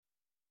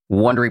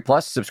Wondery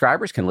Plus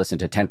subscribers can listen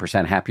to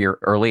 10% Happier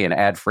early and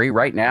ad-free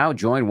right now.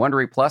 Join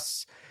Wondery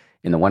Plus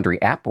in the Wondery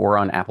app or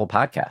on Apple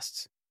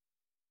Podcasts.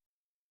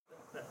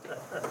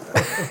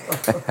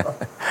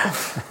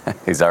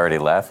 He's already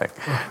laughing.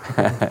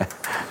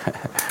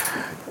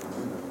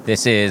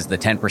 This is the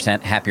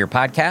 10% Happier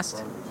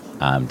podcast.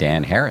 I'm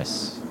Dan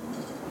Harris.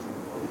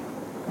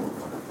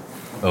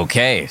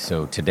 Okay,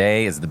 so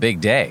today is the big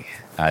day.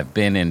 I've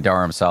been in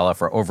Dharamsala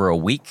for over a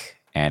week,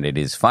 and it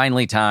is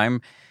finally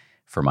time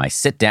for my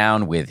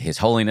sit-down with His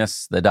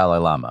Holiness the Dalai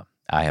Lama.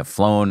 I have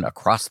flown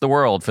across the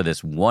world for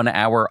this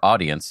 1-hour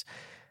audience,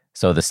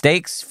 so the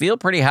stakes feel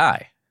pretty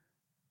high.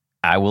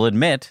 I will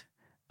admit,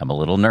 I'm a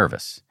little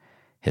nervous.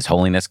 His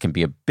Holiness can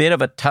be a bit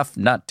of a tough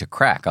nut to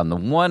crack. On the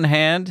one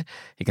hand,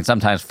 he can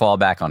sometimes fall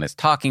back on his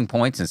talking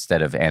points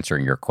instead of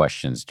answering your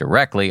questions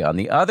directly. On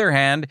the other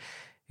hand,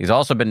 he's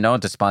also been known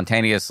to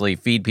spontaneously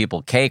feed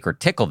people cake or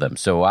tickle them,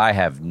 so I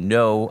have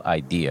no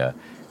idea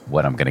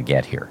what I'm going to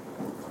get here.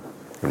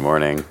 Good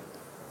morning.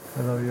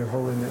 Hello, Your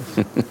Holiness.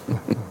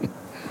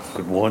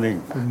 Good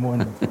morning. Good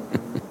morning.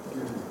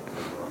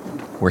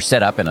 We're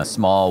set up in a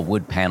small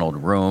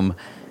wood-paneled room.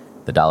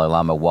 The Dalai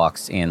Lama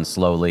walks in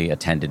slowly,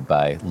 attended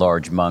by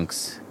large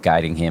monks,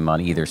 guiding him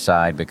on either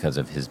side because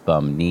of his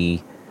bum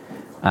knee.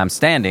 I'm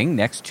standing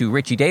next to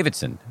Richie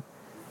Davidson,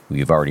 who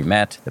you've already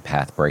met, the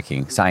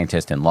path-breaking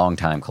scientist and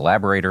longtime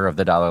collaborator of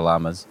the Dalai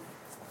Lama's.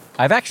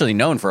 I've actually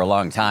known for a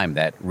long time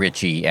that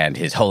Richie and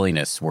His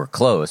Holiness were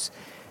close,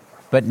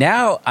 but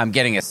now I'm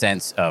getting a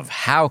sense of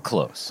how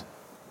close.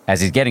 As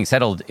he's getting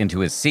settled into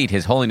his seat,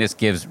 His Holiness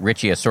gives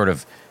Richie a sort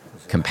of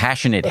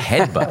compassionate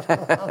headbutt.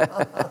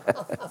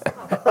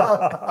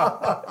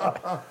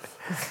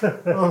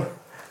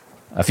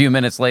 A few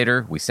minutes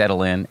later, we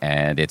settle in,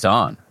 and it's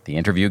on. The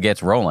interview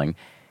gets rolling,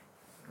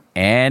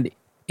 and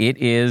it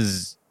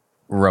is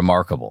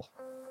remarkable.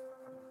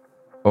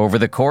 Over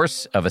the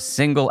course of a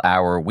single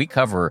hour, we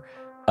cover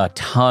a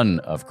ton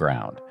of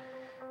ground.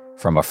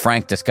 From a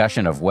frank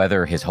discussion of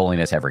whether His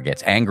Holiness ever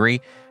gets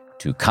angry,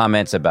 to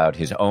comments about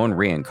his own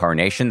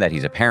reincarnation that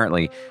he's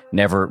apparently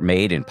never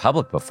made in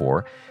public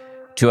before,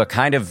 to a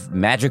kind of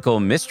magical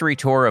mystery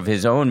tour of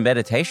his own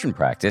meditation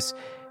practice,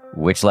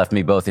 which left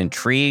me both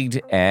intrigued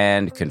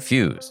and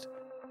confused.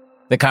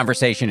 The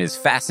conversation is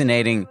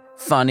fascinating,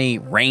 funny,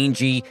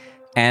 rangy,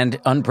 and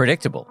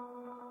unpredictable.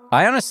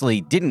 I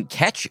honestly didn't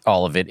catch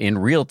all of it in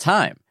real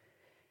time.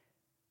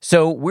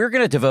 So we're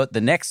going to devote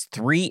the next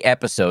 3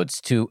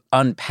 episodes to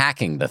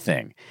unpacking the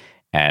thing,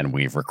 and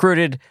we've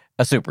recruited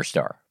a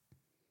superstar.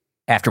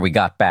 After we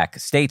got back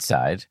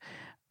stateside,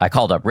 I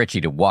called up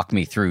Richie to walk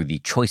me through the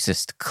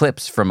choicest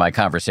clips from my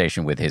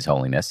conversation with His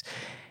Holiness.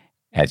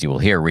 As you will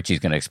hear, Richie's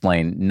going to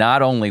explain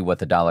not only what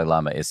the Dalai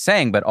Lama is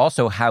saying, but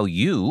also how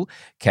you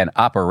can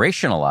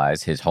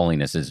operationalize His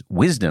Holiness's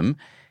wisdom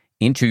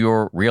into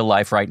your real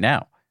life right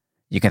now.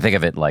 You can think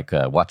of it like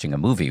watching a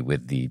movie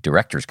with the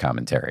director's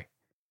commentary.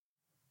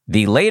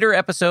 The later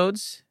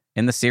episodes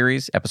in the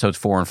series, episodes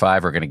 4 and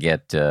 5, are going to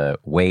get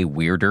way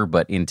weirder,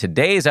 but in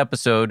today's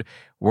episode,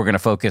 we're going to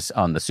focus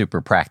on the super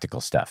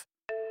practical stuff.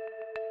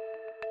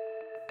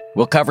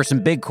 We'll cover some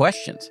big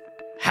questions.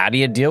 How do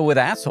you deal with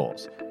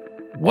assholes?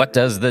 What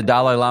does the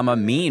Dalai Lama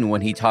mean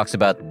when he talks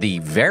about the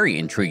very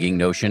intriguing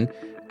notion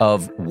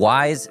of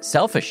wise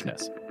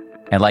selfishness?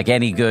 And like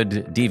any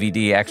good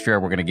DVD extra,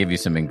 we're going to give you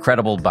some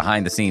incredible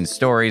behind-the-scenes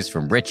stories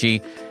from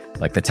Richie,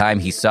 like the time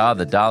he saw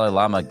the Dalai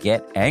Lama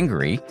get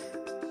angry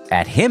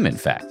at him, in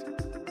fact.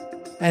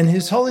 And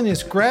His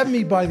Holiness grabbed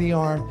me by the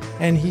arm,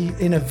 and he,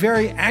 in a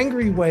very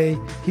angry way,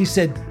 he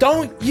said,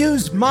 "Don't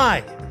use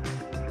my."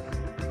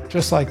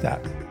 Just like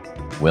that.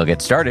 We'll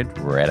get started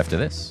right after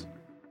this.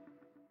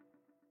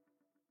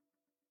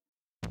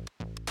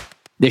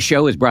 This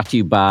show is brought to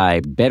you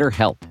by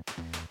BetterHelp.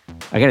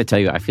 I got to tell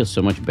you, I feel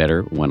so much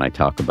better when I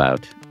talk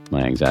about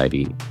my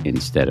anxiety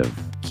instead of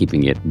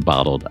keeping it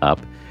bottled up.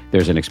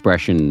 There's an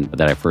expression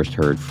that I first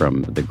heard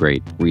from the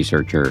great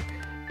researcher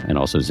and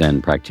also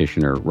Zen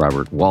practitioner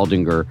Robert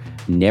Waldinger: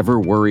 never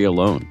worry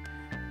alone.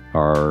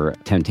 Our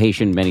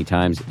temptation many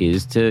times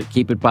is to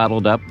keep it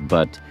bottled up,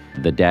 but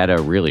the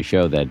data really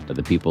show that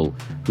the people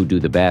who do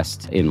the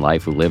best in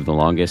life, who live the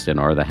longest and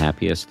are the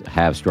happiest,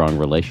 have strong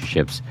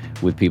relationships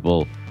with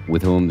people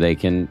with whom they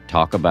can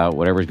talk about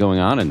whatever's going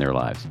on in their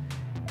lives.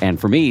 And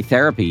for me,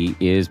 therapy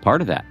is part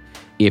of that.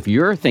 If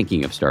you're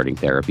thinking of starting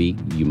therapy,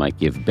 you might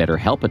give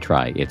BetterHelp a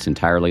try. It's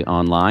entirely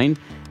online,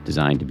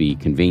 designed to be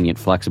convenient,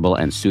 flexible,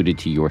 and suited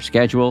to your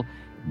schedule.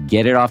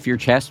 Get it off your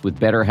chest with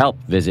BetterHelp.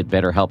 Visit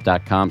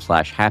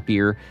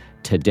BetterHelp.com/happier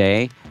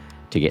today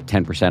to get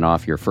 10%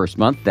 off your first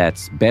month.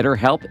 That's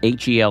BetterHelp,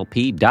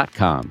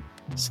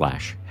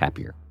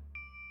 HELP.com/happier.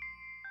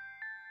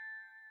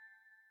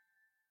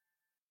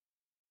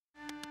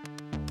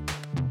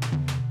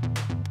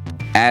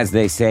 As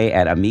they say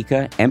at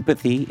Amica,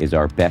 empathy is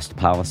our best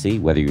policy.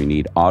 Whether you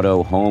need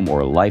auto, home,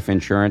 or life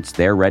insurance,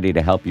 they're ready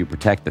to help you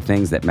protect the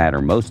things that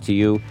matter most to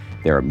you.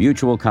 They're a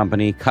mutual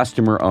company,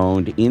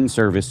 customer-owned, in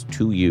service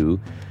to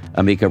you.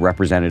 Amica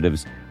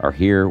representatives are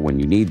here when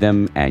you need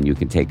them, and you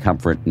can take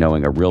comfort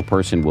knowing a real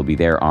person will be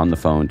there on the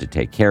phone to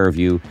take care of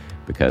you,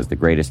 because the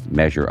greatest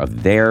measure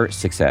of their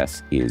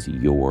success is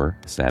your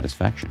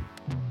satisfaction.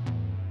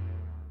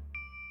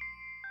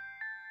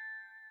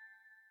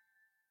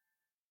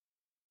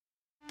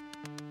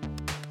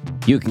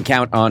 You can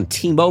count on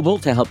T-Mobile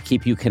to help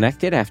keep you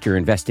connected after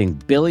investing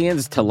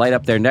billions to light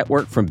up their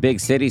network from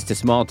big cities to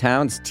small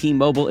towns.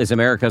 T-Mobile is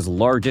America's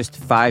largest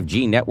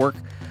 5G network.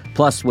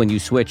 Plus, when you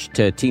switch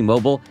to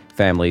T-Mobile,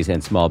 families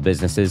and small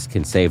businesses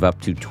can save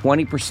up to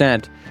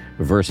 20%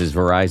 versus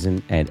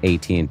Verizon and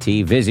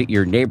AT&T. Visit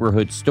your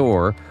neighborhood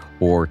store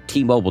or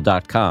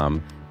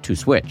T-Mobile.com to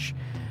switch.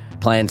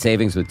 Plan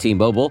savings with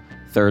T-Mobile.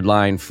 Third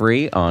line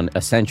free on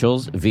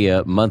essentials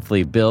via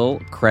monthly bill,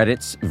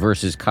 credits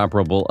versus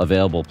comparable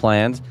available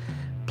plans.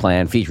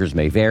 Plan features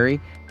may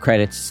vary.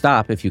 Credits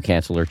stop if you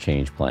cancel or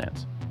change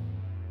plans.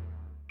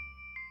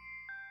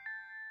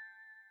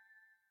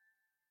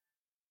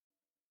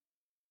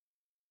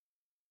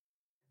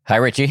 Hi,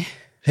 Richie.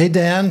 Hey,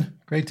 Dan.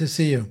 Great to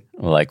see you.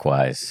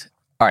 Likewise.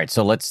 All right,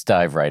 so let's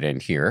dive right in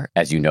here.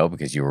 As you know,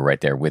 because you were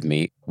right there with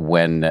me,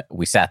 when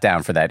we sat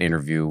down for that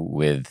interview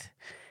with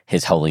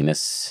His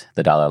Holiness,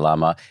 the Dalai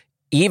Lama,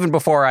 even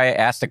before I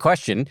asked a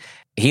question,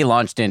 he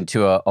launched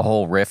into a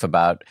whole riff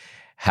about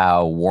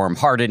how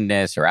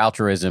warm-heartedness or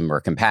altruism or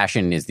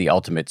compassion is the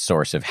ultimate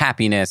source of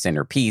happiness,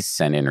 inner peace,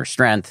 and inner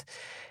strength.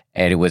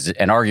 And it was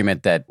an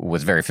argument that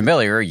was very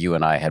familiar. You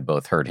and I had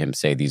both heard him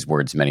say these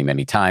words many,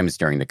 many times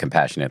during the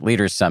Compassionate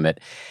Leaders Summit.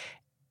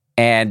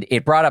 And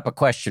it brought up a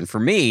question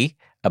for me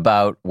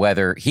about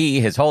whether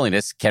he, His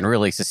Holiness, can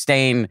really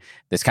sustain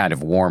this kind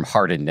of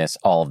warm-heartedness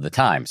all of the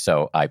time.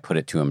 So I put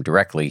it to him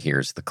directly.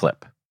 Here's the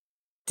clip.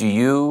 Do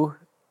you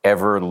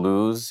ever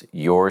lose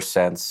your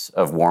sense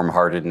of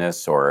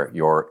warm-heartedness or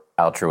your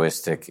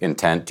altruistic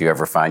intent? Do you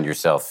ever find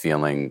yourself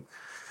feeling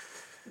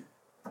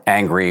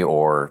angry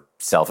or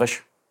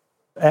selfish?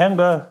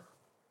 Anger,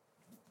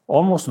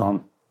 almost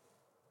none.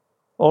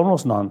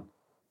 Almost none.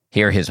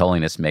 Here, His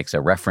Holiness makes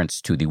a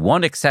reference to the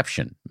one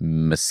exception,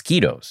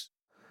 mosquitoes.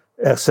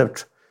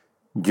 Except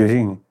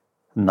during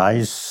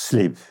night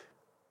sleep,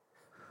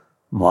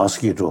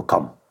 mosquito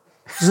come.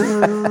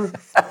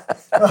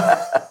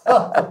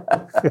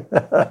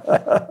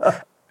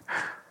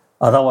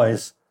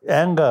 Otherwise,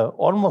 anger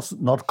almost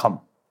not come.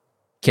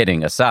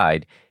 Kidding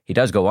aside, he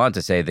does go on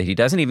to say that he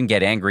doesn't even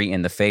get angry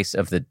in the face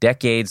of the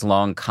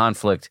decades-long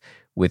conflict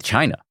with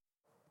China.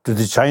 To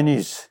the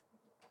Chinese,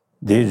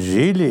 they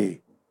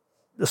really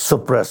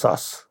suppress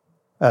us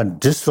and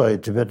destroy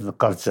Tibetan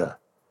culture.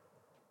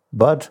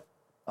 But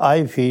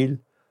I feel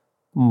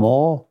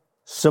more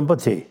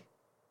sympathy,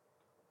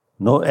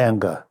 no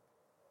anger,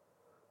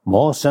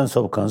 more sense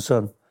of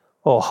concern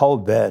for how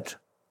bad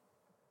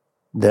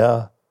they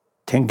are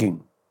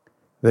thinking,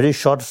 very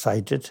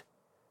short-sighted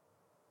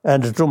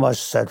and too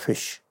much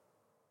selfish.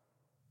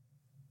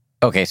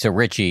 Okay, so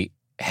Richie,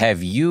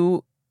 have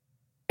you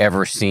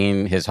ever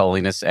seen His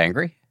Holiness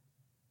angry?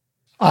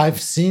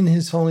 I've seen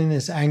His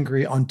Holiness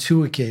angry on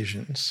 2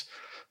 occasions.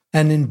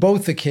 And in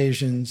both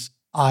occasions,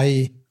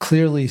 I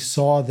clearly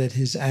saw that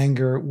his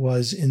anger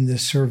was in the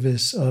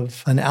service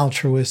of an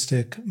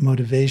altruistic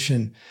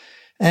motivation.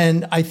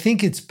 And I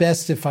think it's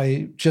best if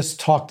I just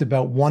talked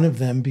about one of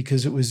them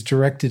because it was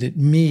directed at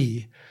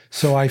me.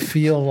 So I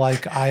feel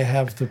like I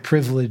have the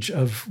privilege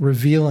of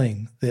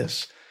revealing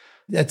this.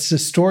 That's a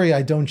story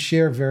I don't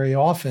share very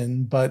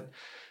often, but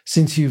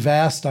since you've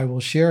asked, I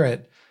will share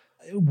it.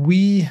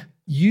 We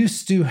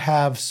used to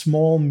have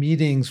small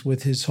meetings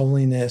with His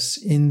Holiness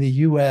in the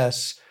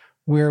U.S.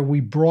 where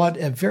we brought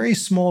a very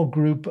small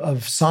group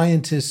of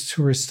scientists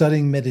who were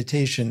studying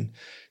meditation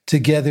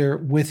together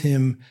with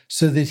him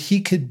so that he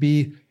could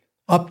be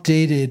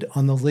updated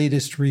on the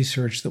latest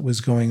research that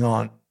was going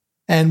on.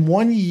 And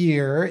one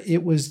year,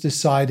 it was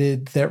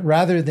decided that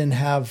rather than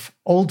have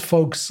old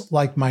folks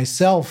like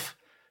myself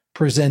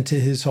present to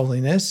His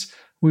Holiness,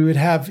 we would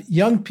have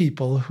young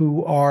people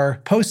who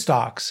are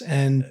postdocs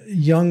and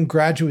young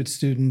graduate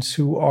students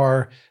who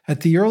are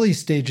at the early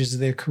stages of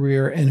their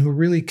career and who are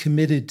really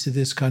committed to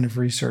this kind of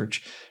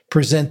research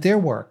present their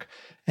work.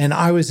 And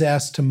I was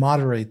asked to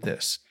moderate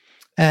this.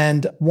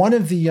 And one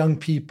of the young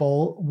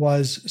people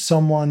was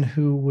someone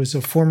who was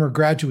a former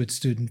graduate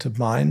student of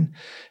mine,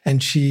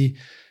 and she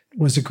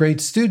was a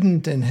great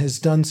student and has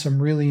done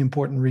some really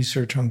important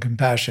research on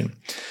compassion.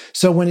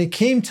 So when it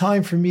came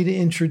time for me to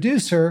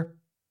introduce her,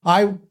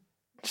 I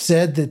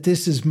said that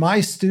this is my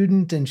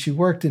student and she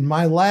worked in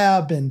my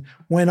lab and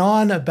went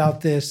on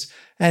about this.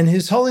 And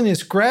His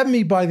Holiness grabbed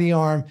me by the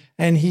arm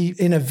and he,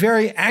 in a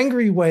very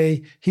angry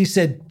way, he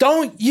said,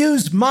 "Don't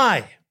use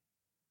my,"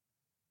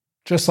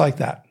 just like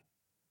that.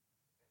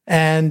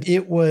 And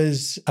it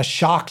was a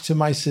shock to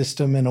my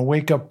system and a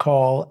wake-up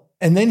call.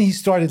 And then he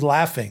started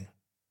laughing.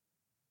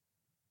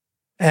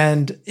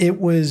 And it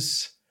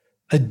was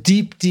a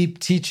deep, deep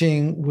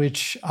teaching,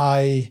 which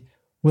I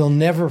will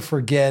never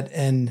forget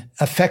and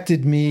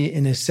affected me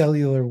in a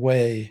cellular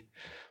way.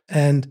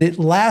 And it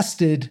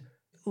lasted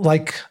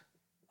like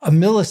a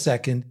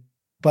millisecond.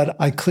 but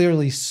I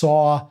clearly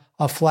saw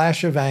a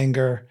flash of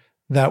anger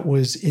that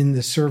was in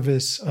the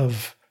service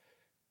of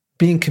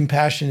being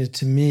compassionate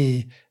to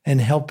me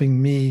and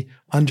helping me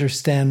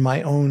understand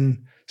my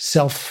own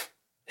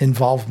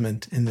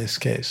self-involvement in this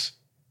case.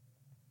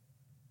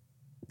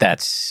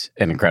 That's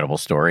an incredible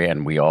story,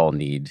 and we all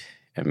need,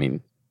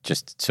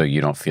 just so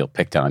you don't feel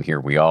picked on here,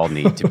 we all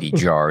need to be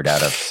jarred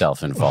out of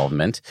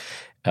self-involvement,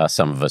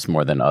 some of us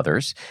more than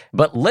others.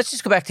 But let's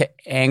just go back to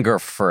anger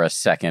for a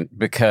second,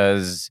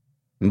 because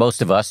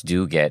most of us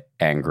do get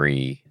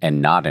angry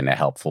and not in a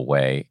helpful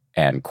way,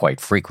 and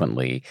quite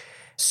frequently.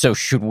 So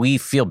should we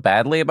feel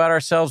badly about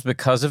ourselves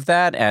because of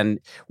that? And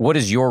what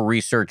does your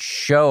research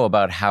show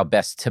about how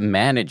best to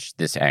manage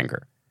this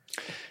anger?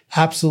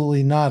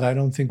 Absolutely not. I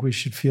don't think we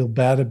should feel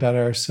bad about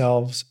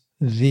ourselves.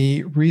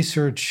 The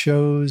research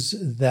shows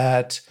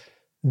that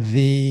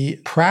the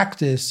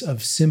practice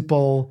of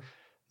simple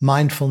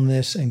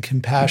mindfulness and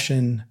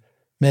compassion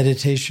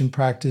meditation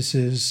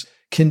practices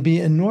can be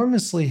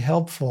enormously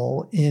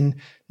helpful in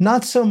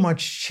not so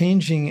much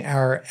changing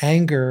our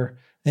anger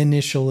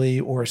initially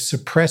or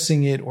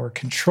suppressing it or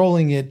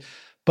controlling it,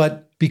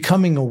 but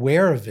becoming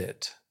aware of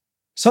it.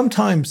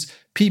 Sometimes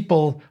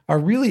people are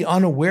really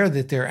unaware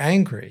that they're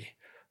angry.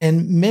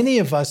 And many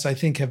of us, I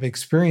think, have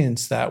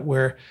experienced that,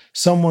 where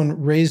someone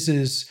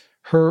raises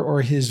her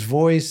or his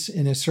voice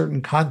in a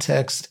certain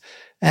context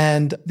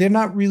and they're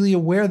not really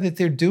aware that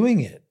they're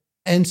doing it.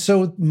 And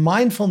so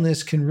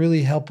mindfulness can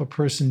really help a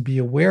person be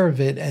aware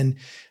of it, and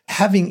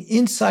having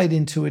insight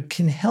into it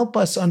can help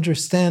us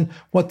understand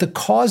what the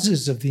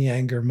causes of the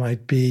anger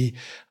might be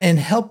and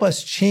help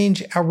us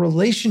change our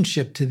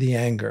relationship to the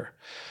anger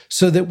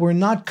so that we're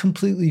not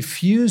completely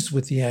fused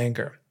with the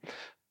anger.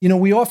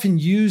 We often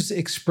use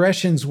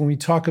expressions when we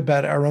talk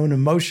about our own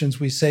emotions.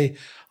 We say,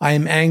 I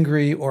am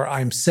angry, or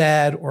I'm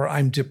sad, or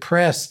I'm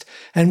depressed.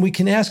 And we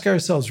can ask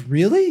ourselves,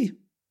 really?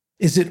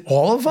 Is it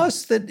all of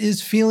us that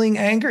is feeling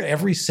anger?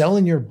 Every cell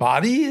in your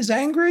body is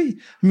angry?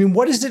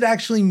 What does it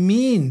actually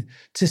mean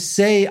to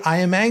say, I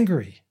am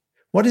angry?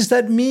 What does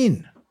that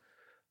mean?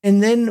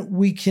 And then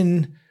we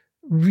can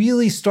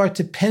really start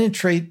to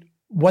penetrate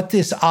what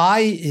this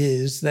I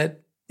is that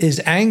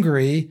is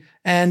angry,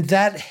 and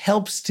that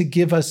helps to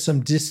give us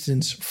some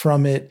distance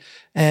from it.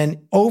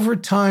 And over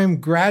time,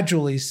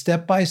 gradually,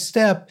 step by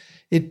step,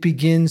 it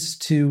begins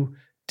to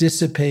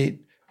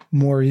dissipate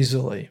more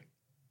easily.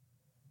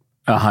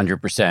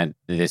 100%.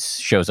 This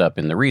shows up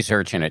in the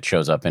research, and it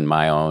shows up in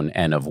my own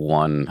N of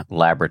 1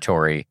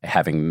 laboratory,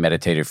 having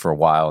meditated for a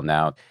while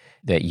now,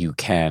 that you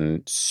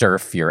can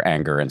surf your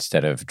anger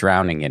instead of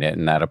drowning in it.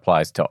 And that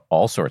applies to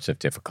all sorts of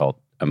difficult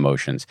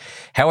emotions.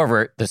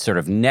 However, the sort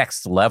of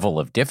next level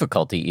of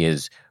difficulty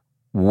is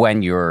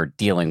when you're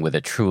dealing with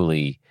a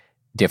truly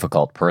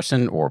difficult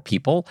person or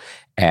people.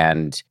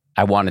 And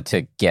I wanted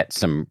to get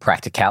some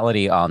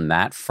practicality on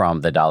that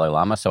from the Dalai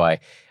Lama. So I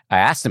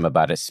asked him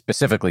about it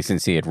specifically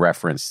since he had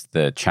referenced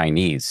the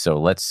Chinese. So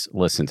let's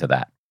listen to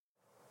that.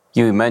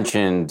 You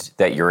mentioned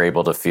that you're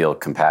able to feel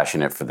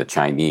compassionate for the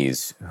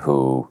Chinese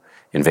who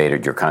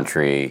invaded your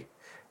country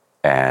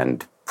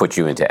and put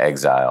you into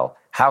exile.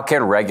 How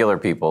can regular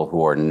people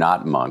who are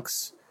not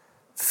monks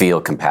feel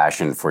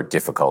compassion for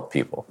difficult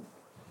people?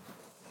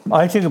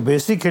 I think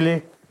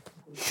basically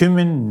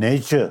human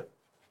nature,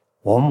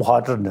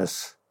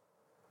 warm-heartedness,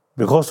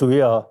 because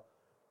we are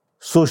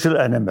social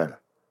animal.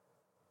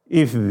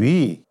 If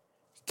we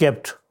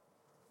kept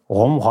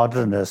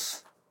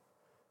warm-heartedness,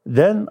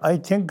 then I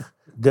think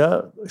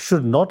there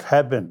should not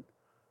happen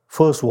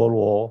First World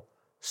War,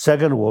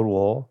 Second World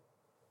War,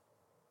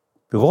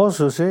 because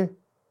you see,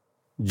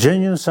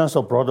 genuine sense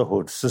of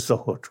brotherhood,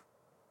 sisterhood.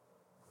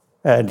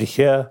 And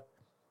here,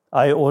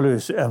 I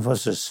always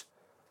emphasize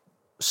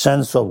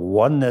sense of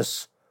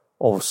oneness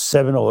of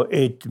 7 or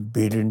 8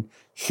 billion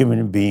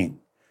human beings.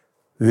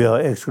 We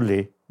are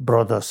actually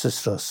brothers,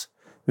 sisters.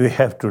 We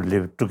have to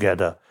live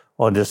together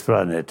on this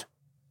planet.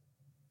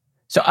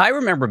 So I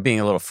remember being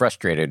a little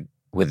frustrated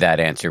with that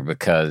answer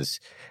because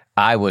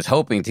I was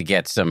hoping to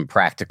get some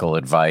practical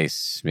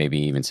advice, maybe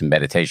even some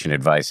meditation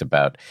advice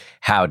about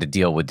how to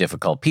deal with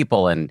difficult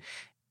people. And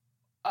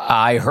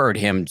I heard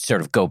him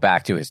sort of go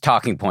back to his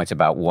talking points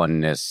about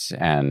oneness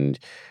and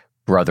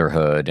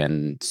brotherhood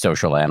and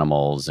social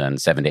animals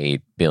and 7 to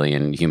 8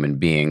 billion human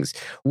beings.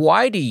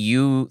 Why do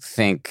you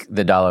think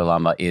the Dalai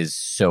Lama is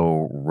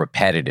so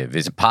repetitive?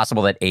 Is it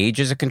possible that age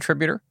is a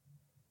contributor?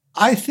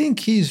 I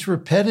think he's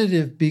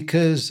repetitive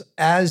because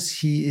as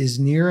he is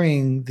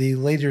nearing the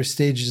later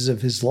stages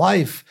of his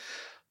life,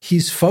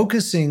 he's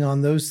focusing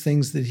on those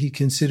things that he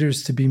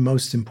considers to be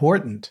most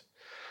important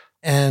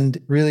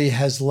and really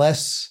has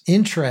less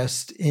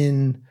interest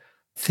in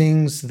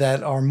things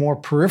that are more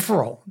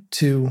peripheral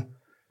to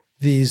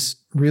these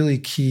really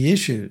key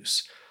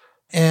issues.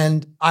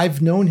 And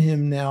I've known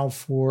him now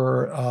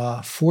for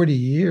 40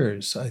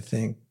 years, I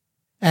think.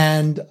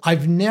 And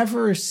I've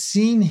never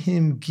seen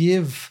him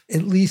give,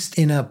 at least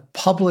in a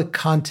public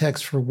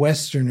context for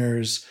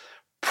Westerners,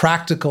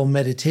 practical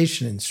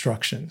meditation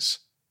instructions.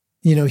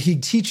 He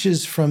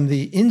teaches from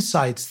the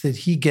insights that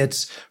he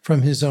gets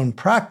from his own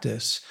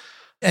practice.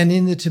 And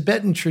in the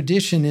Tibetan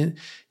tradition,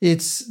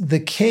 it's the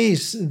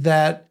case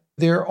that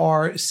there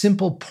are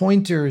simple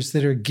pointers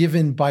that are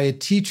given by a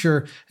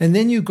teacher, and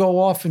then you go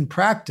off and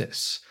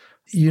practice.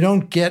 You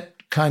don't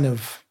get kind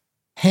of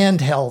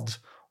handheld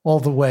all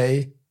the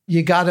way.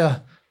 You got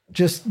to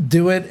just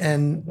do it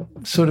and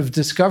sort of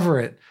discover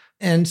it.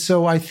 And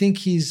so I think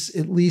he's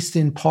at least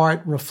in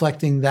part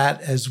reflecting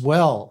that as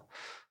well.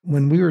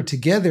 When we were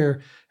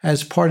together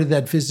as part of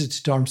that visit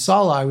to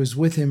Dharamsala, I was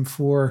with him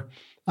for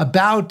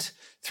about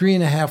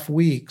 3.5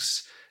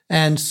 weeks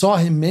and saw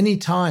him many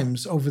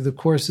times over the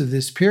course of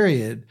this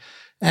period.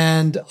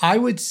 And I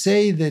would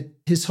say that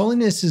His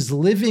Holiness is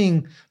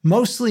living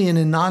mostly in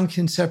a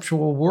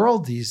non-conceptual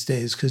world these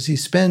days because he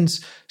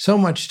spends so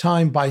much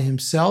time by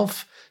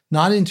himself,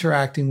 not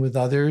interacting with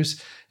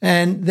others.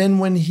 And then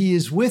when he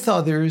is with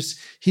others,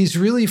 he's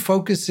really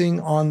focusing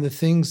on the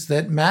things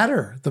that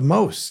matter the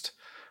most,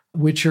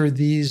 which are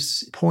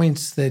these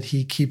points that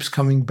he keeps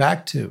coming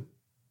back to.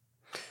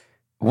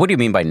 What do you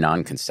mean by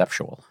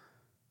non-conceptual?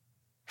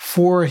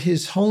 For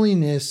His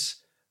Holiness,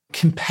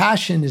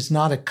 compassion is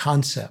not a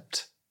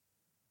concept.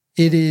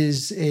 It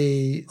is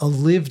a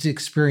lived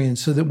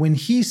experience, so that when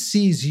he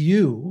sees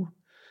you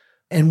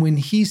and when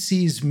he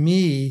sees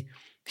me,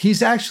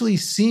 he's actually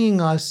seeing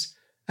us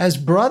as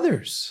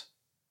brothers.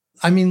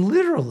 I mean,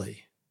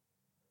 literally.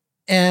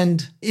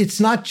 And it's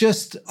not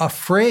just a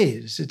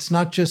phrase. It's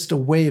not just a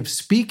way of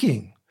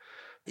speaking.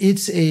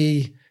 It's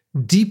a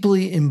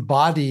deeply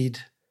embodied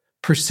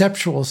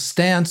perceptual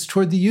stance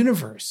toward the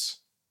universe.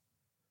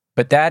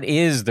 But that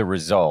is the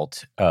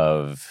result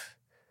of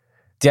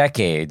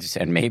decades,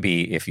 and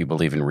maybe, if you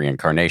believe in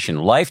reincarnation,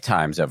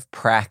 lifetimes of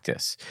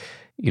practice.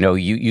 You know,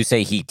 you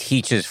say he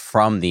teaches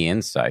from the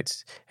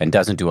insights and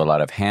doesn't do a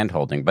lot of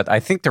hand-holding, but I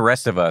think the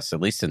rest of us,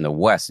 at least in the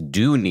West,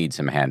 do need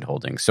some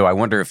hand-holding. So I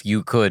wonder if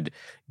you could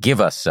give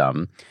us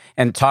some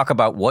and talk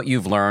about what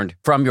you've learned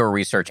from your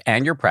research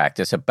and your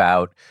practice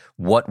about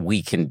what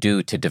we can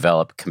do to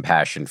develop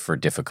compassion for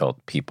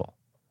difficult people.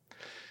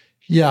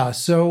 Yeah,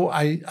 so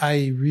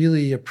I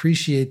really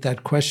appreciate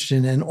that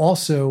question and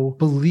also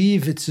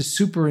believe it's a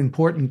super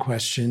important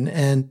question.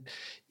 And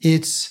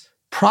it's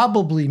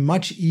probably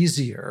much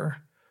easier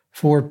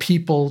for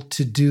people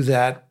to do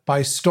that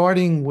by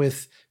starting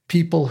with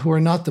people who are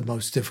not the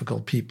most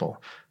difficult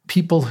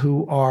people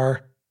who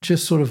are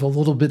just sort of a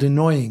little bit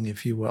annoying,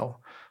 if you will,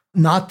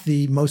 not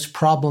the most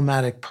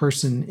problematic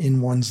person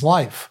in one's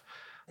life.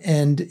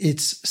 And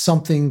it's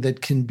something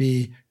that can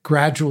be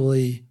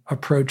gradually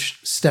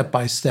approached step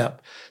by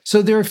step.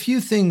 So there are a few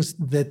things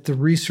that the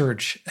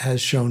research has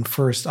shown.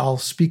 First, I'll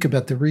speak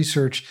about the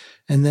research,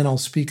 and then I'll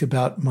speak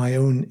about my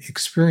own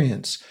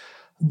experience.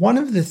 One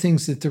of the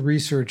things that the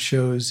research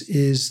shows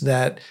is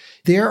that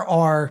there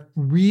are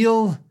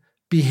real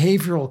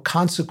behavioral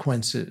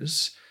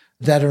consequences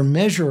that are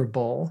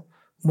measurable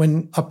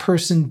when a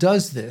person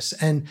does this.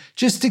 And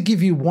just to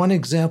give you one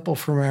example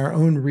from our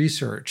own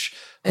research,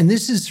 and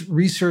this is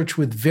research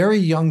with very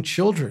young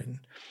children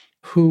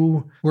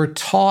who were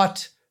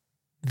taught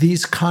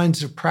these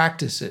kinds of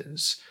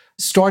practices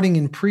starting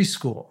in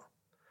preschool.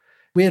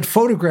 We had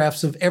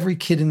photographs of every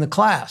kid in the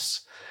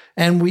class,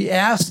 and we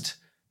asked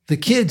the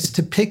kids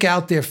to pick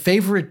out their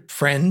favorite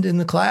friend in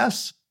the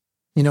class,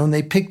 and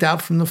they picked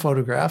out from the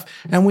photograph,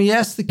 and we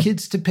asked the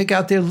kids to pick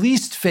out their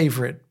least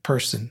favorite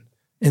person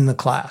in the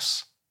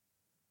class.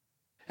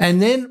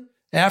 And then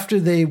after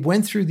they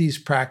went through these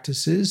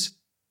practices,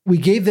 we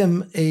gave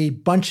them a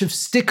bunch of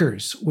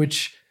stickers,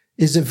 which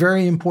is a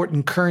very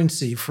important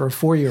currency for a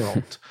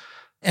 4-year-old.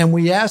 And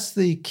we asked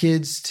the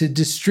kids to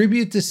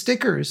distribute the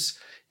stickers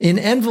in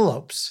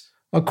envelopes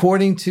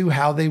according to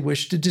how they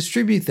wished to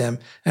distribute them.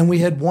 And we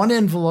had one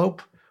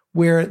envelope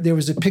where there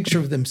was a picture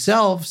of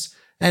themselves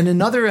and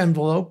another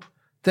envelope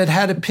that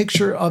had a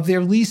picture of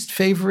their least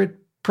favorite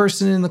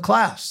person in the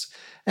class.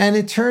 And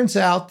it turns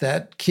out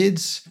that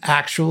kids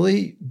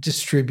actually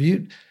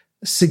distribute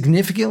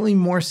significantly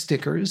more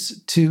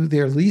stickers to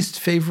their least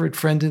favorite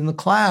friend in the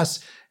class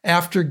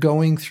after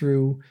going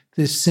through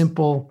this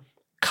simple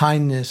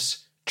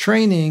kindness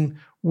training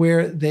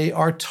where they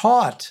are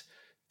taught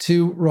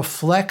to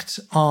reflect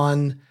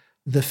on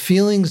the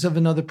feelings of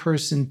another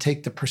person,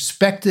 take the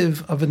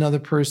perspective of another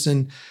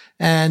person,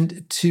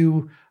 and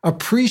to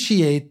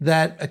appreciate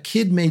that a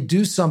kid may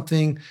do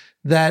something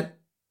that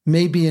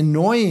may be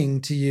annoying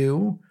to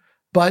you,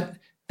 but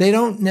they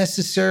don't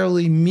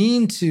necessarily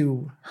mean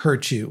to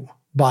hurt you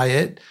by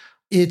it.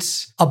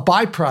 It's a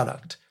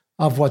byproduct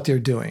of what they're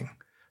doing.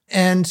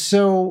 And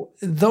so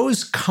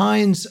those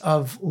kinds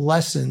of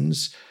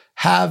lessons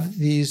have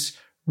these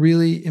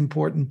really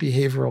important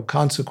behavioral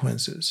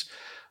consequences.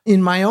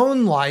 In my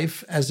own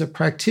life as a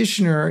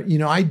practitioner,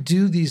 I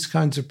do these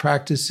kinds of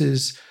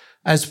practices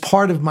as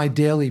part of my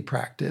daily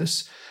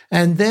practice.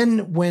 And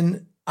then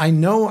when I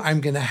know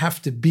I'm going to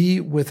have to be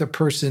with a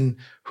person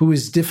who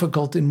is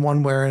difficult in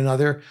one way or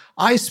another,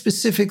 I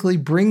specifically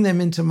bring them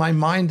into my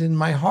mind and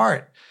my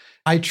heart.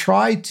 I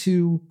try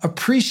to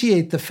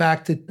appreciate the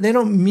fact that they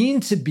don't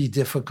mean to be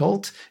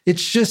difficult.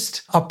 It's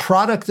just a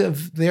product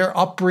of their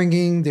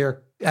upbringing,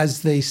 their,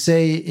 as they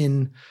say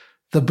in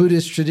the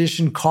Buddhist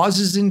tradition,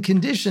 causes and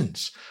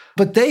conditions.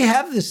 But they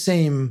have the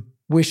same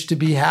wish to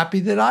be happy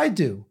that I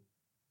do.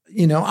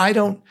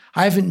 I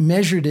haven't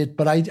measured it,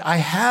 but I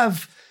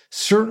have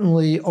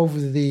certainly over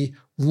the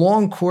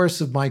long course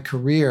of my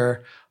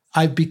career,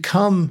 I've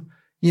become,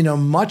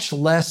 much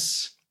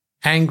less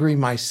angry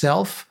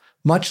myself,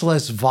 much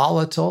less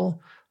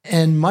volatile,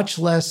 and much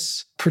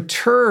less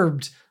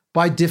perturbed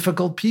by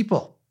difficult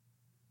people.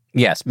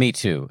 Yes, me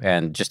too.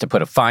 And just to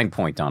put a fine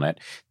point on it,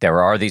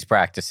 there are these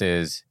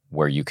practices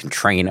where you can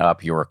train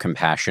up your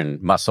compassion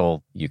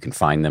muscle. You can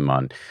find them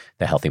on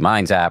the Healthy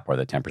Minds app or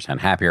the 10%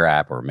 Happier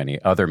app or many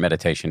other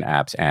meditation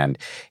apps. And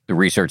the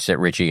research that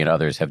Richie and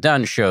others have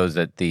done shows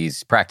that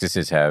these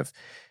practices have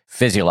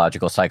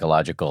physiological,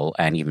 psychological,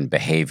 and even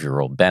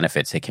behavioral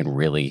benefits that can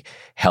really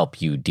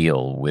help you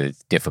deal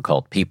with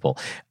difficult people.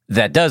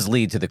 That does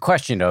lead to the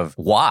question of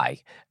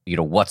why?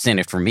 What's in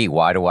it for me?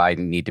 Why do I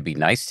need to be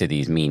nice to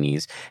these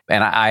meanies?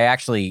 And I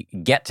actually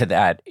get to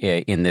that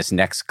in this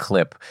next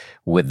clip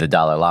with the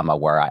Dalai Lama,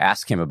 where I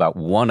ask him about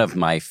one of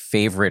my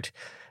favorite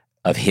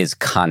of his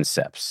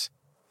concepts.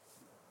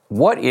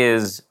 What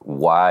is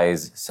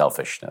wise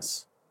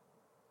selfishness?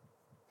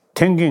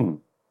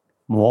 Thinking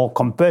more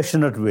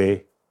compassionate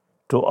way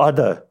to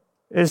other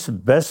is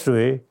best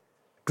way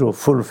to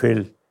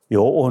fulfill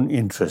your own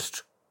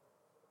interest.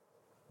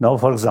 Now,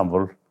 for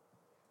example,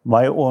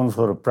 my own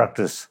sort of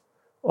practice,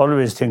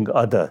 always think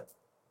other.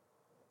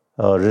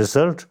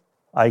 Result,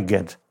 I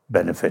get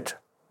benefit.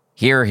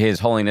 Here, His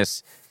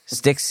Holiness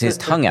sticks his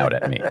tongue out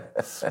at me.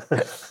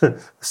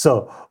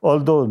 So,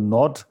 although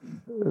not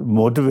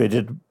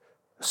motivated,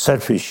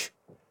 selfish,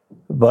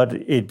 but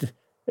it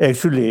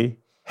actually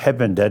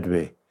happened that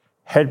way.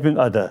 Helping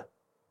other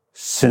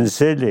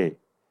sincerely,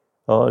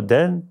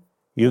 then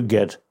you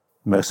get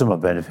maximum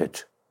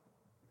benefit.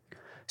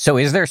 So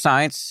is there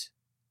science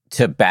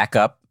to back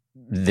up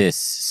this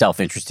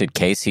self-interested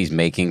case he's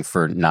making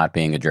for not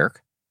being a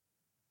jerk?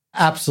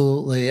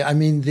 Absolutely. I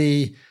mean,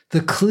 the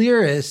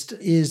clearest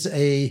is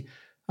a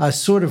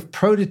sort of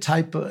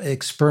prototype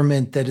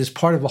experiment that is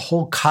part of a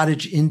whole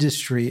cottage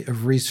industry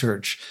of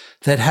research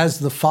that has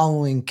the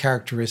following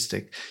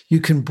characteristic. You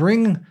can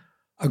bring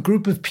a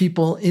group of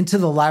people into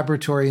the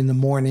laboratory in the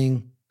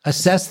morning,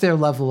 assess their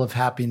level of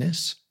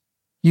happiness.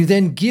 You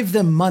then give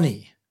them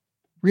money,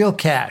 real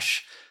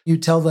cash. You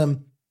tell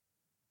them,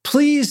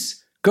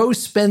 please go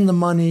spend the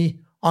money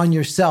on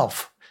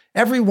yourself.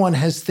 Everyone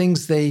has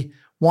things they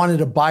wanted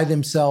to buy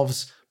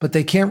themselves, but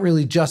they can't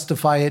really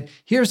justify it.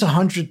 Here's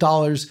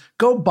 $100.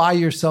 Go buy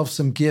yourself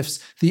some gifts.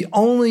 The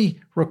only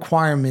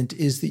requirement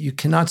is that you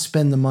cannot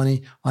spend the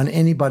money on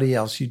anybody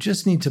else. You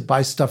just need to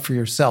buy stuff for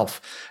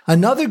yourself.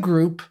 Another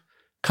group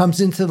comes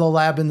into the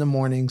lab in the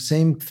morning,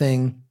 same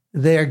thing.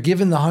 They are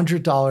given the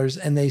 $100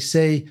 and they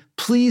say,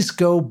 please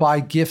go buy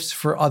gifts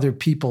for other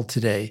people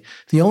today.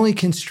 The only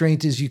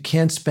constraint is you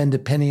can't spend a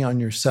penny on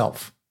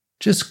yourself.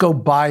 Just go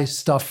buy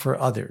stuff for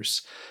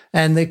others.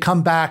 And they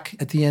come back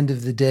at the end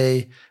of the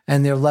day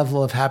and their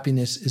level of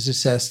happiness is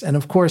assessed. And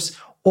of course,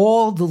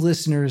 all the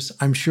listeners,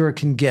 I'm sure,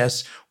 can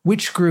guess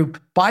which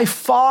group by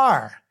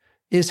far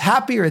is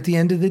happier at the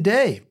end of the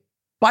day.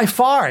 By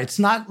far. It's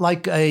not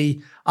like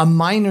a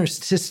minor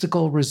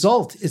statistical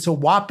result. It's a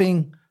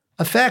whopping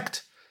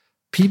effect.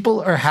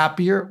 People are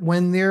happier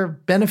when they're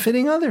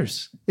benefiting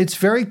others. It's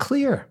very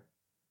clear.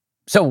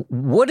 So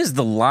what is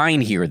the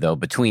line here, though,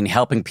 between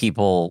helping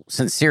people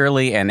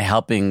sincerely and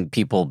helping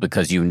people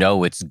because you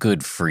know it's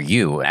good for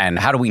you? And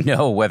how do we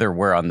know whether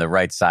we're on the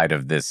right side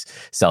of this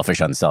selfish,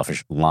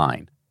 unselfish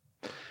line?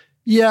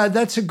 Yeah,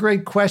 that's a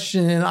great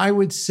question. And I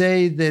would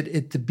say that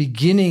at the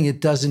beginning, it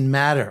doesn't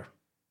matter.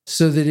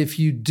 So that if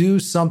you do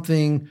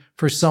something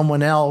for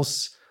someone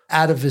else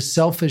out of a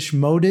selfish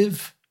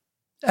motive,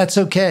 that's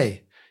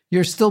okay.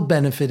 You're still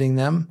benefiting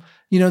them.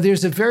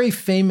 There's a very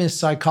famous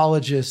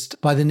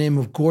psychologist by the name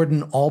of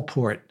Gordon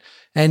Allport,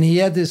 and he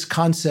had this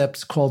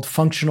concept called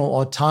functional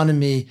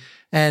autonomy.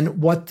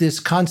 And what this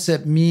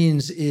concept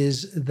means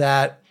is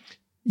that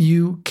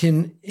you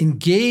can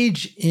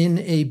engage in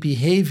a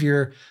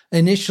behavior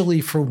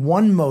initially for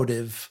one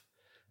motive,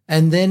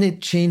 and then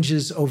it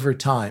changes over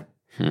time.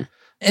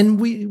 And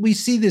we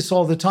see this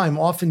all the time.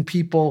 Often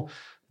people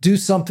do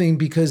something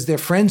because their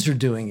friends are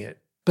doing it.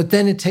 But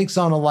then it takes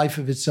on a life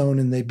of its own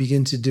and they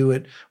begin to do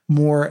it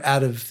more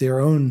out of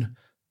their own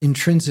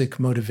intrinsic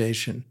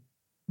motivation.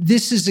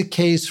 This is a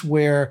case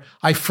where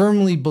I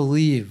firmly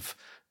believe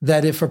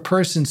that if a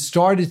person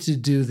started to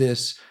do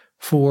this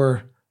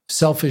for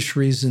selfish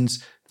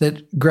reasons,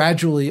 that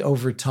gradually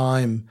over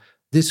time,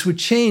 this would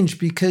change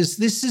because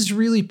this is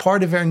really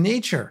part of our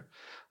nature.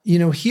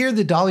 Here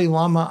the Dalai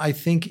Lama, I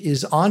think,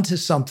 is onto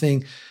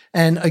something.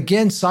 And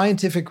again,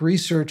 scientific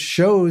research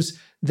shows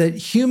that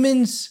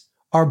humans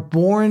are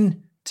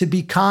born to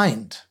be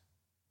kind.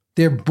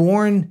 They're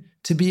born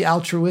to be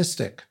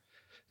altruistic.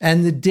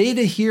 And the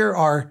data here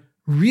are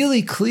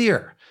really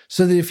clear.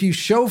 So that if you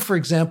show, for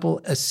example,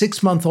 a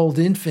 6-month-old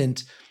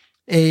infant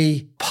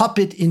a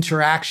puppet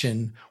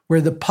interaction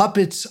where the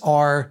puppets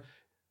are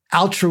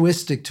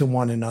altruistic to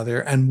one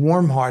another and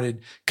warm-hearted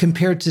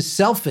compared to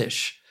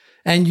selfish,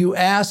 and you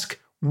ask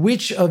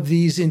which of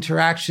these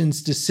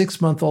interactions do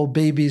 6-month-old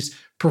babies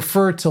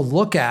prefer to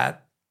look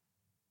at,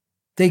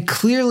 they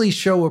clearly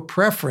show a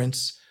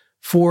preference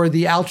for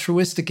the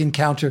altruistic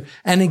encounter.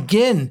 And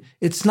again,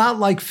 it's not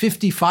like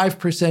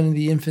 55% of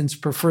the infants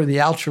prefer the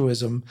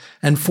altruism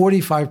and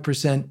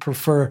 45%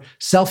 prefer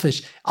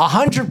selfish.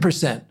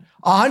 100%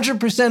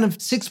 of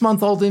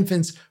 6-month-old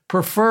infants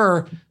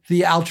prefer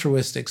the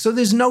altruistic. So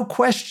there's no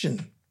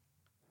question.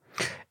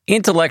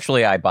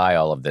 Intellectually, I buy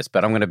all of this,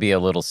 but I'm going to be a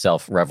little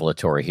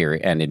self-revelatory here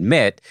and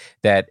admit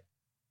that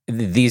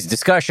these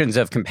discussions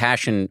of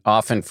compassion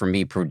often, for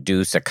me,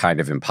 produce a kind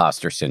of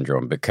imposter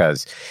syndrome,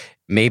 because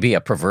maybe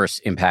a perverse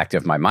impact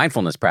of my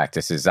mindfulness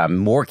practices, I'm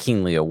more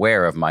keenly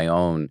aware of my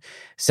own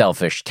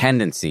selfish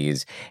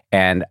tendencies,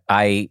 and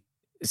I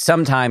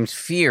sometimes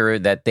fear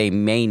that they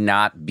may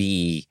not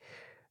be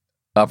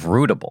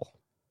uprootable.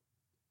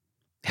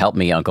 Help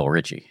me, Uncle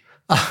Richie.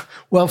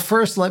 Well,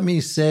 first, let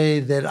me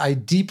say that I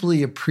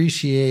deeply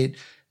appreciate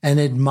and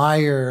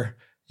admire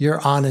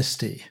your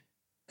honesty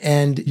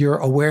and your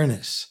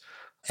awareness.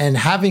 And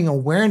having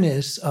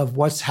awareness of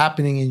what's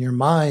happening in your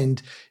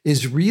mind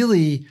is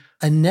really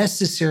a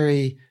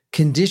necessary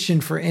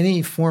condition for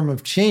any form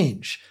of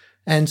change.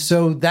 And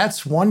so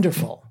that's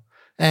wonderful.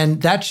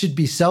 And that should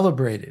be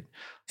celebrated.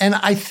 And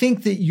I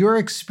think that your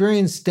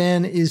experience,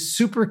 Dan, is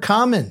super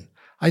common.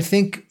 I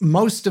think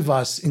most of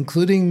us,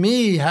 including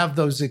me, have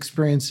those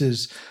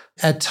experiences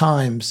at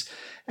times.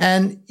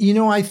 And,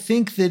 I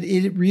think that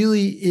it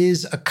really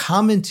is a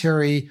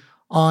commentary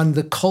on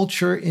the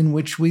culture in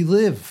which we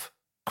live.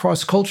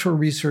 Cross-cultural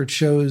research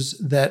shows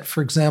that,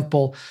 for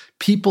example,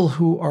 people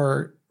who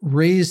are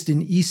raised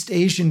in East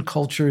Asian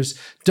cultures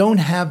don't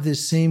have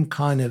this same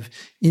kind of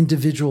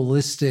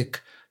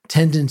individualistic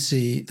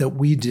tendency that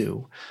we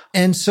do.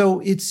 And so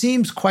it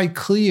seems quite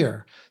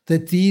clear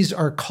that these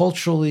are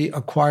culturally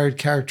acquired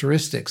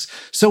characteristics.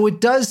 So it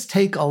does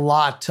take a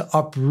lot to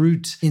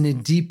uproot in a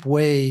deep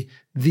way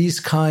these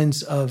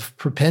kinds of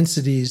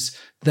propensities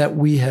that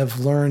we have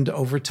learned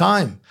over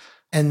time.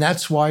 And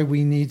that's why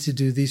we need to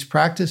do these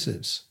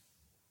practices.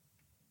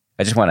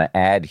 I just want to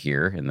add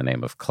here, in the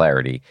name of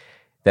clarity,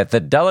 that the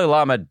Dalai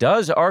Lama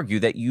does argue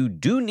that you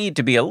do need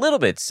to be a little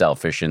bit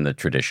selfish in the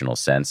traditional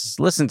sense.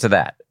 Listen to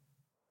that.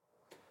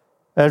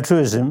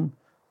 Altruism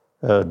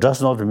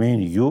does not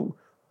mean you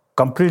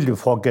completely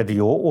forget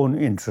your own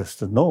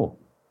interests. No.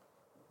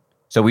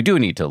 So we do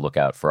need to look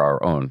out for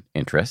our own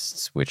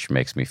interests, which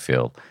makes me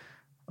feel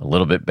a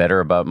little bit better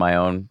about my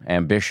own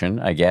ambition,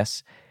 I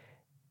guess.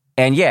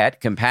 And yet,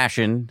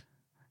 compassion,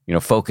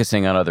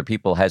 focusing on other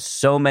people has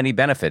so many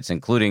benefits,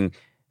 including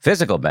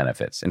physical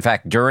benefits. In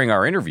fact, during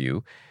our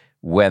interview,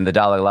 when the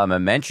Dalai Lama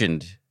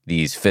mentioned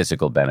these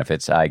physical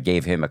benefits, I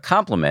gave him a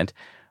compliment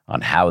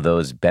on how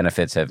those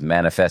benefits have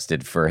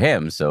manifested for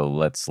him. So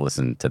let's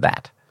listen to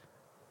that.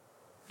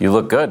 You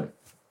look good.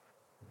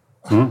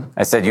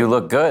 I said, you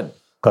look good.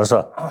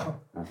 Kasa.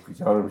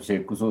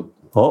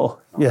 Oh,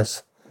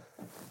 yes.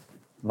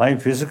 My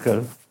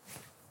physical,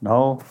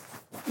 now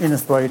in a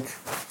slight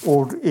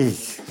old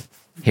age.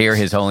 Here,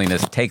 His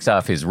Holiness takes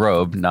off his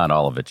robe, not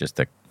all of it, just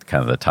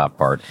kind of the top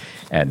part,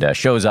 and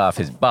shows off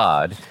his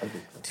bod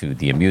to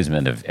the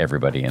amusement of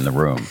everybody in the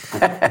room.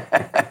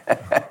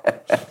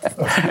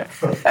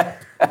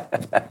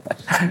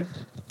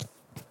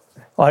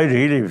 I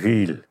really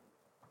feel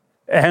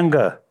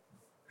anger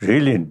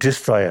really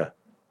destroyer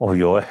of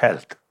your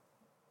health.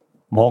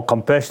 More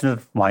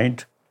compassionate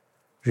mind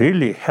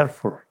really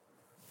helpful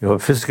your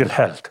physical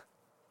health.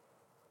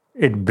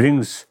 It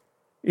brings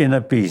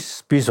inner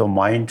peace of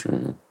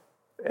mind.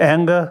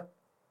 Anger,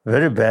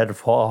 very bad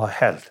for our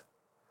health.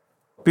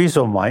 Peace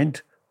of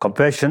mind,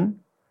 compassion,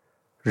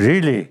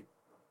 really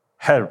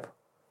help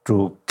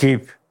to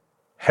keep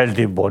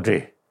healthy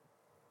body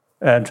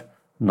and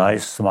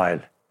nice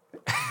smile.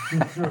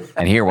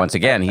 And here, once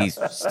again, he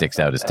sticks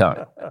out his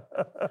tongue.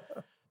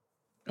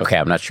 Okay,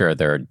 I'm not sure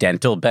there are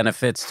dental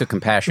benefits to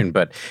compassion,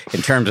 but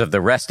in terms of the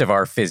rest of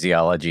our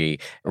physiology,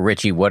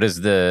 Richie, what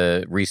does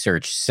the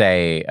research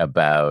say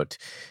about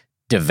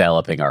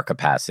developing our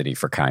capacity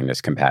for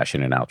kindness,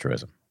 compassion, and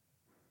altruism?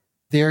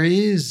 There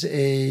is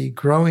a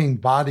growing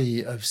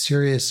body of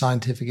serious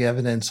scientific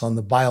evidence on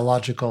the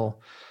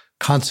biological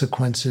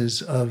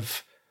consequences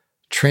of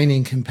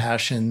training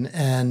compassion,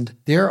 and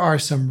there are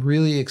some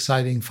really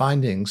exciting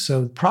findings.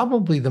 So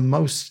probably the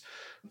most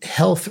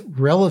health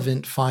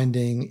relevant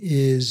finding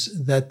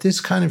is that this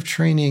kind of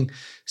training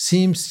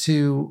seems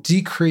to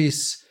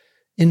decrease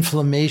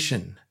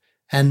inflammation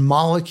and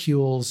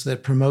molecules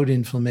that promote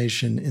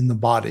inflammation in the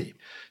body.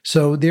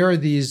 So there are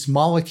these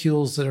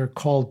molecules that are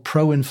called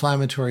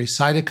pro-inflammatory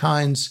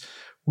cytokines,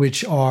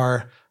 which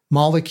are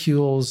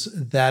molecules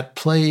that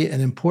play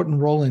an important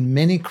role in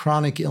many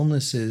chronic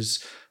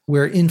illnesses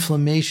where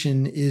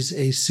inflammation is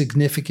a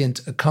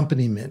significant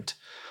accompaniment.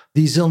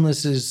 These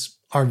illnesses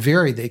are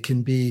varied. They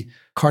can be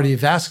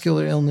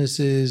cardiovascular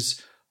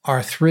illnesses,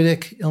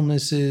 arthritic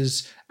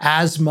illnesses,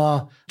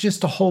 asthma,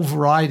 just a whole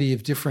variety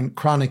of different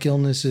chronic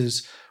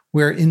illnesses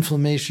where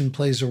inflammation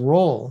plays a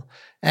role.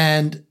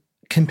 And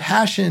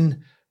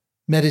compassion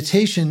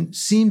meditation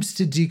seems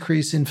to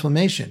decrease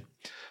inflammation,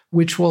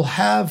 which will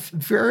have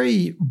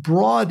very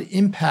broad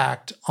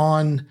impact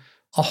on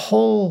a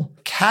whole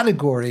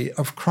category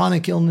of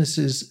chronic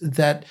illnesses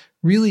that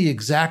really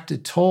exact a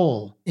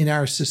toll in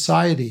our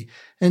society.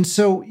 And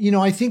so,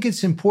 I think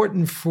it's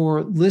important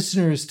for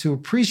listeners to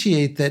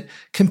appreciate that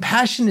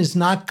compassion is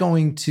not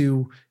going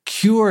to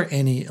cure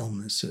any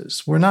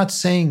illnesses. We're not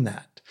saying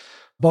that.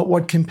 But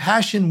what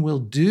compassion will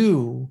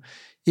do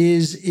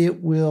is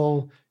it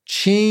will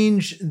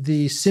change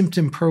the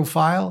symptom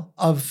profile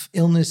of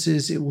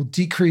illnesses. It will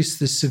decrease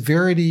the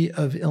severity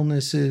of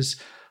illnesses,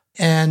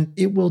 and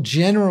it will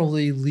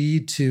generally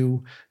lead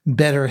to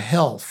better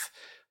health.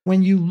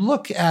 When you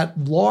look at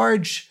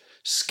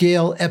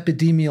large-scale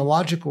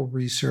epidemiological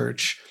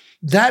research,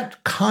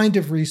 that kind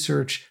of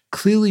research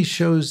clearly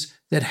shows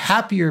that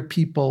happier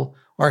people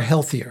are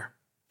healthier,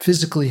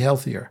 physically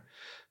healthier.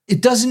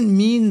 It doesn't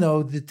mean,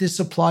 though, that this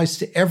applies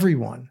to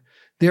everyone.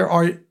 There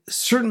are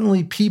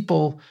certainly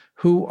people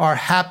who are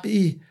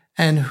happy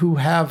and who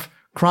have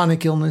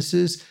chronic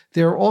illnesses.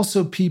 There are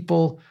also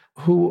people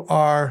who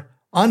are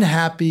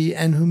unhappy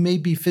and who may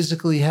be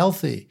physically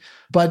healthy.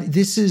 But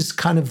this is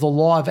kind of the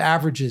law of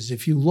averages.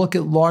 If you look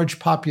at large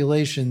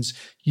populations,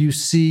 you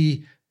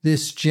see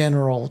this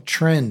general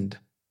trend.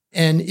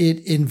 And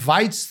it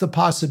invites the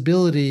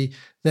possibility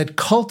that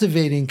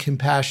cultivating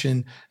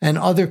compassion and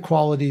other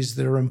qualities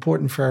that are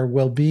important for our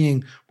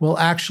well-being will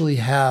actually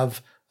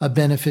have a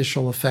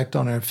beneficial effect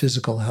on our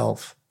physical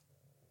health.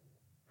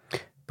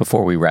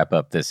 Before we wrap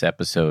up this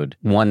episode,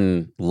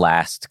 one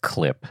last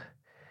clip.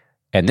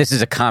 And this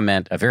is a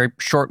comment, a very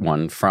short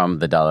one from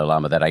the Dalai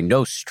Lama that I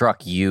know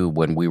struck you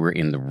when we were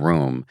in the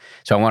room.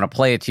 So I want to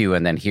play it to you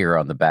and then hear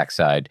on the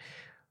backside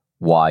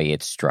why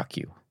it struck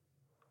you.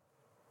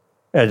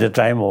 At the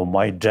time of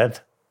my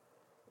death,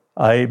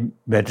 I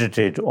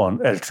meditate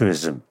on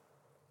altruism.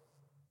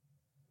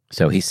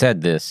 So he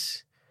said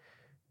this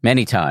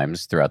many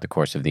times throughout the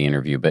course of the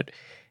interview, but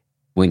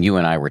when you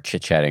and I were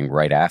chit-chatting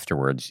right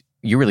afterwards,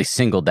 you really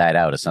singled that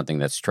out as something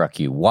that struck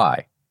you.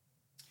 Why?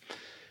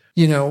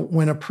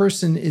 When a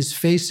person is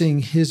facing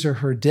his or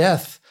her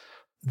death,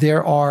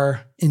 there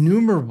are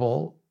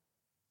innumerable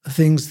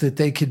things that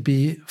they could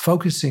be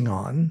focusing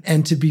on.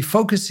 And to be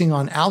focusing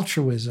on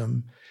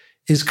altruism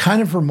is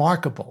kind of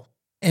remarkable.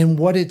 And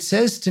what it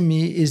says to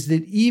me is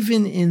that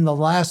even in the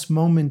last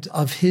moment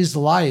of his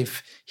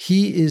life,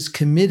 he is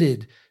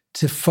committed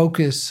to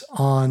focus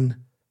on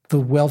the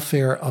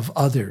welfare of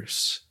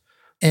others.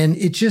 And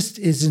it just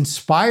is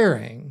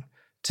inspiring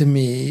to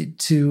me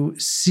to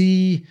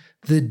see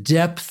the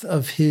depth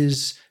of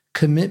his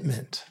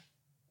commitment.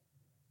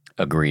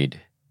 Agreed.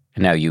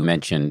 And now you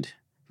mentioned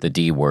the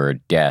D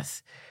word,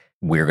 death.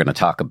 We're going to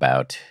talk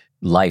about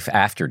life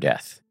after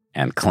death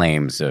and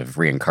claims of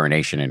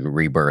reincarnation and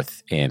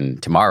rebirth in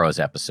tomorrow's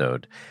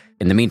episode.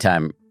 In the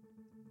meantime,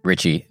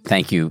 Richie,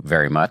 thank you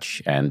very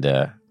much, and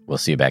we'll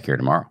see you back here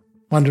tomorrow.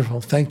 Wonderful.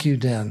 Thank you,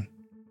 Dan.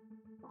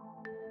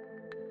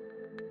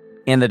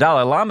 In the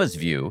Dalai Lama's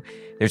view,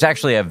 there's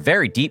actually a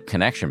very deep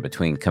connection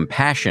between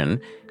compassion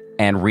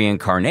and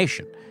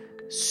reincarnation.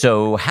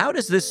 So how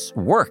does this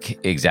work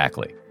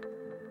exactly?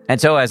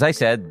 And so, as I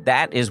said,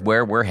 that is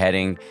where we're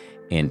heading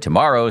in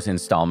tomorrow's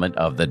installment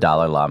of the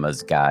Dalai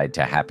Lama's Guide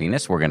to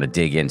Happiness. We're going to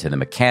dig into the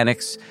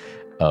mechanics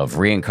of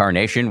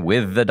reincarnation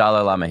with the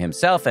Dalai Lama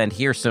himself and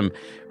hear some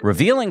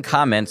revealing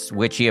comments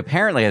which he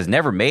apparently has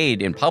never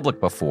made in public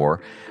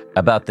before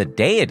about the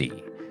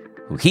deity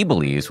who he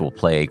believes will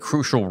play a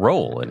crucial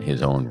role in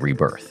his own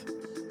rebirth.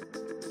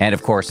 And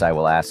of course, I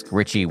will ask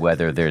Richie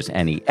whether there's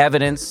any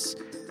evidence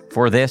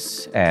for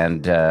this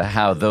and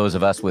how those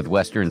of us with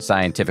Western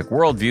scientific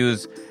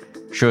worldviews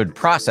should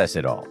process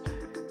it all.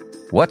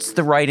 What's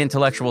the right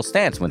intellectual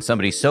stance when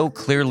somebody so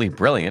clearly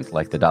brilliant,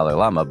 like the Dalai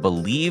Lama,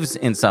 believes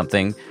in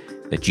something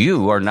that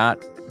you are not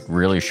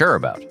really sure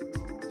about?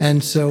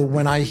 And so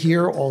when I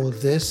hear all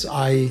of this,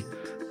 I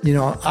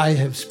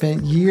have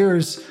spent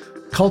years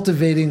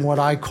cultivating what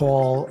I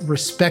call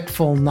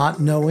respectful not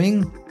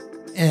knowing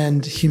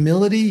and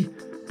humility,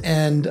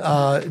 and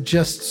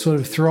just sort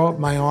of throw up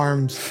my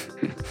arms.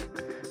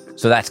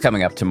 So that's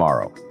coming up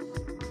tomorrow.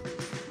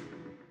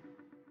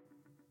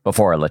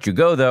 Before I let you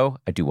go, though,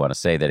 I do want to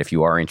say that if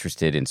you are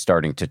interested in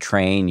starting to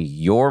train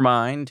your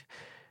mind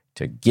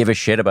to give a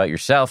shit about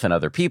yourself and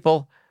other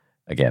people,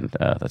 again,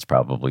 that's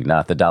probably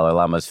not the Dalai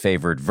Lama's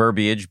favorite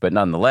verbiage, but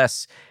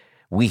nonetheless,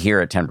 we here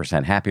at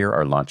 10% Happier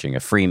are launching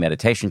a free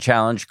meditation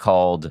challenge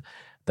called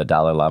the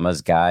Dalai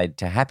Lama's Guide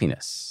to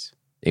Happiness.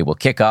 It will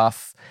kick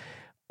off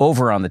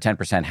over on the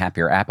 10%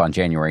 Happier app on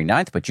January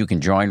 9th, but you can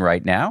join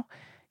right now.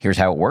 Here's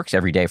how it works.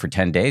 Every day for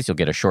 10 days, you'll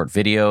get a short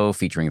video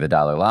featuring the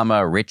Dalai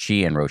Lama,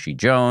 Richie, and Roshi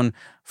Joan,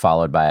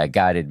 followed by a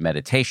guided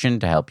meditation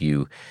to help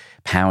you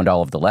pound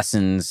all of the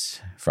lessons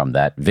from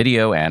that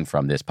video and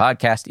from this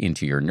podcast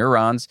into your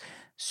neurons.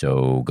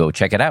 So go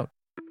check it out.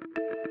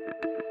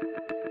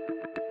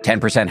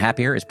 10%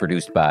 Happier is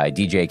produced by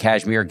DJ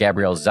Kashmir,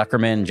 Gabrielle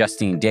Zuckerman,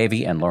 Justine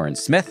Davey, and Lauren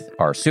Smith.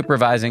 Our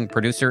supervising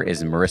producer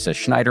is Marissa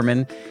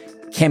Schneiderman.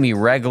 Kimmy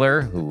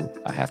Regler, who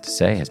I have to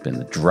say has been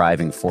the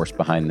driving force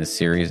behind this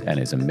series and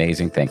is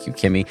amazing. Thank you,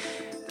 Kimmy.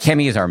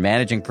 Kimmy is our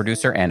managing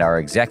producer, and our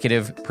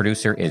executive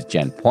producer is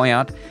Jen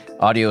Poyant.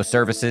 Audio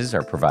services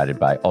are provided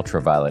by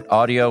Ultraviolet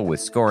Audio, with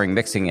scoring,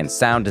 mixing, and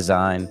sound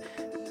design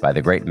by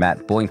the great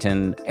Matt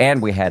Boynton,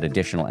 and we had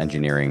additional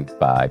engineering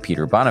by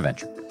Peter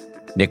Bonaventure.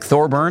 Nick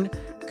Thorburn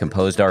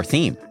composed our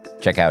theme.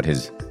 Check out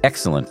his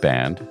excellent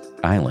band,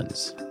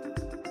 Islands.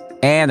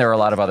 And there are a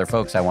lot of other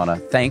folks I want to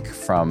thank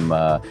from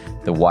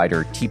the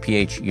wider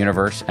TPH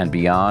universe and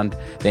beyond.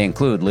 They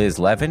include Liz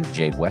Levin,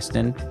 Jade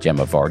Weston,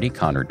 Gemma Vardy,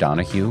 Connor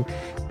Donahue.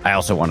 I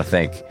also want to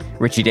thank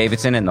Richie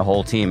Davidson and the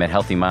whole team at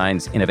Healthy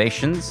Minds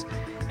Innovations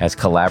as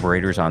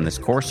collaborators on this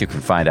course. You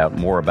can find out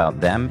more about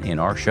them in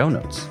our show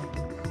notes.